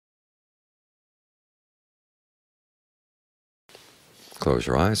Close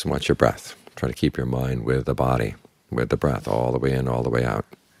your eyes and watch your breath. Try to keep your mind with the body, with the breath, all the way in, all the way out.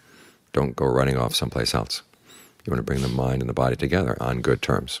 Don't go running off someplace else. You want to bring the mind and the body together on good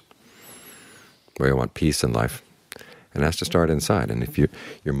terms. We want peace in life, and it has to start inside. And if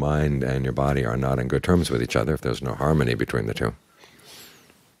your mind and your body are not on good terms with each other, if there's no harmony between the two,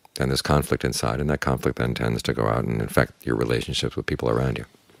 then there's conflict inside, and that conflict then tends to go out and affect your relationships with people around you.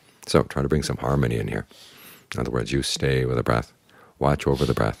 So try to bring some harmony in here. In other words, you stay with the breath, watch over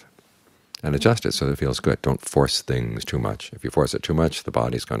the breath, and adjust it so that it feels good. Don't force things too much. If you force it too much, the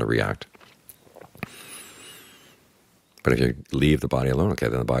body's going to react. But if you leave the body alone, okay,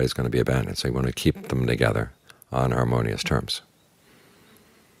 then the body's going to be abandoned. So you want to keep them together on harmonious terms.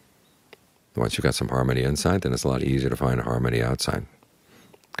 Once you've got some harmony inside, then it's a lot easier to find harmony outside,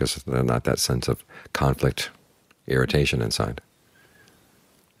 because there's not that sense of conflict, irritation inside.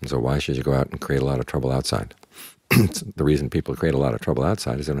 And so why should you go out and create a lot of trouble outside? The reason people create a lot of trouble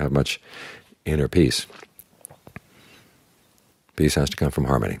outside is they don't have much inner peace. Peace has to come from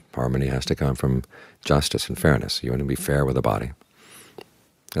harmony. Harmony has to come from justice and fairness. You want to be fair with the body.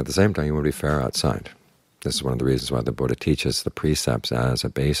 At the same time, you want to be fair outside. This is one of the reasons why the Buddha teaches the precepts as a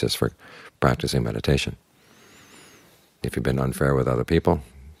basis for practicing meditation. If you've been unfair with other people,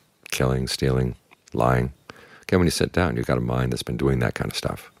 killing, stealing, lying, okay, when you sit down, you've got a mind that's been doing that kind of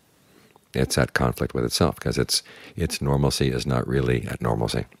stuff. It's at conflict with itself, because its normalcy is not really at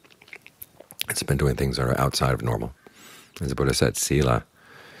normalcy. It's been doing things that are outside of normal. As the Buddha said, sila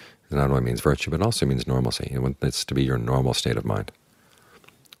not only means virtue, but also means normalcy. You want this to be your normal state of mind.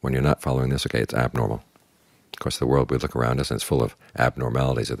 When you're not following this, okay, it's abnormal. Of course, the world, we look around us, and it's full of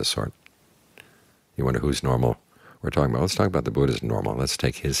abnormalities of this sort. You wonder who's normal. We're talking about, let's talk about the Buddha's normal. Let's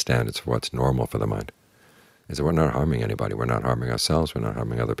take his standards for what's normal for the mind. Is that we're not harming anybody. We're not harming ourselves. We're not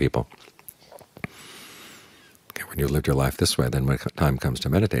harming other people. Okay, when you lived your life this way, then when time comes to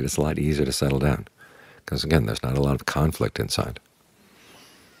meditate, it's a lot easier to settle down, because again, there's not a lot of conflict inside.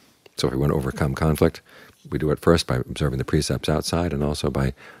 So if we want to overcome conflict, we do it first by observing the precepts outside, and also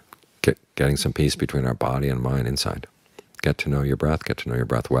by getting some peace between our body and mind inside. Get to know your breath. Get to know your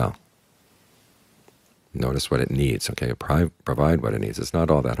breath well. Notice what it needs. Okay, provide what it needs. It's not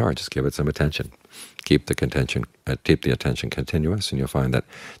all that hard. Just give it some attention. Keep the attention continuous, and you'll find that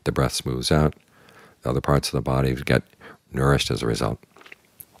the breath smooths out. The other parts of the body get nourished as a result.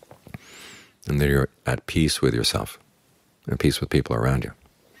 And then you're at peace with yourself and peace with people around you.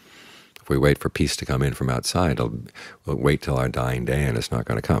 If we wait for peace to come in from outside, we'll wait till our dying day, and it's not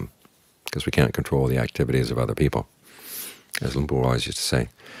going to come, because we can't control the activities of other people. As Lumpur always used to say,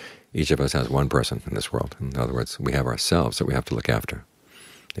 each of us has one person in this world. In other words, we have ourselves that we have to look after.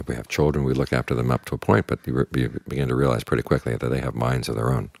 If we have children, we look after them up to a point, but you begin to realize pretty quickly that they have minds of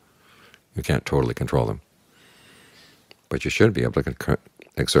their own. You can't totally control them. But you should be able to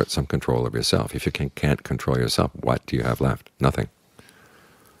exert some control of yourself. If you can't control yourself, what do you have left? Nothing.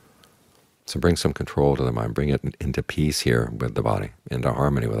 So bring some control to the mind. Bring it into peace here with the body, into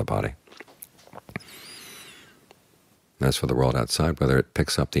harmony with the body. As for the world outside, whether it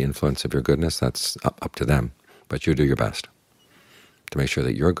picks up the influence of your goodness, that's up to them. But you do your best to make sure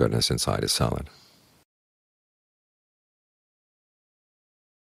that your goodness inside is solid.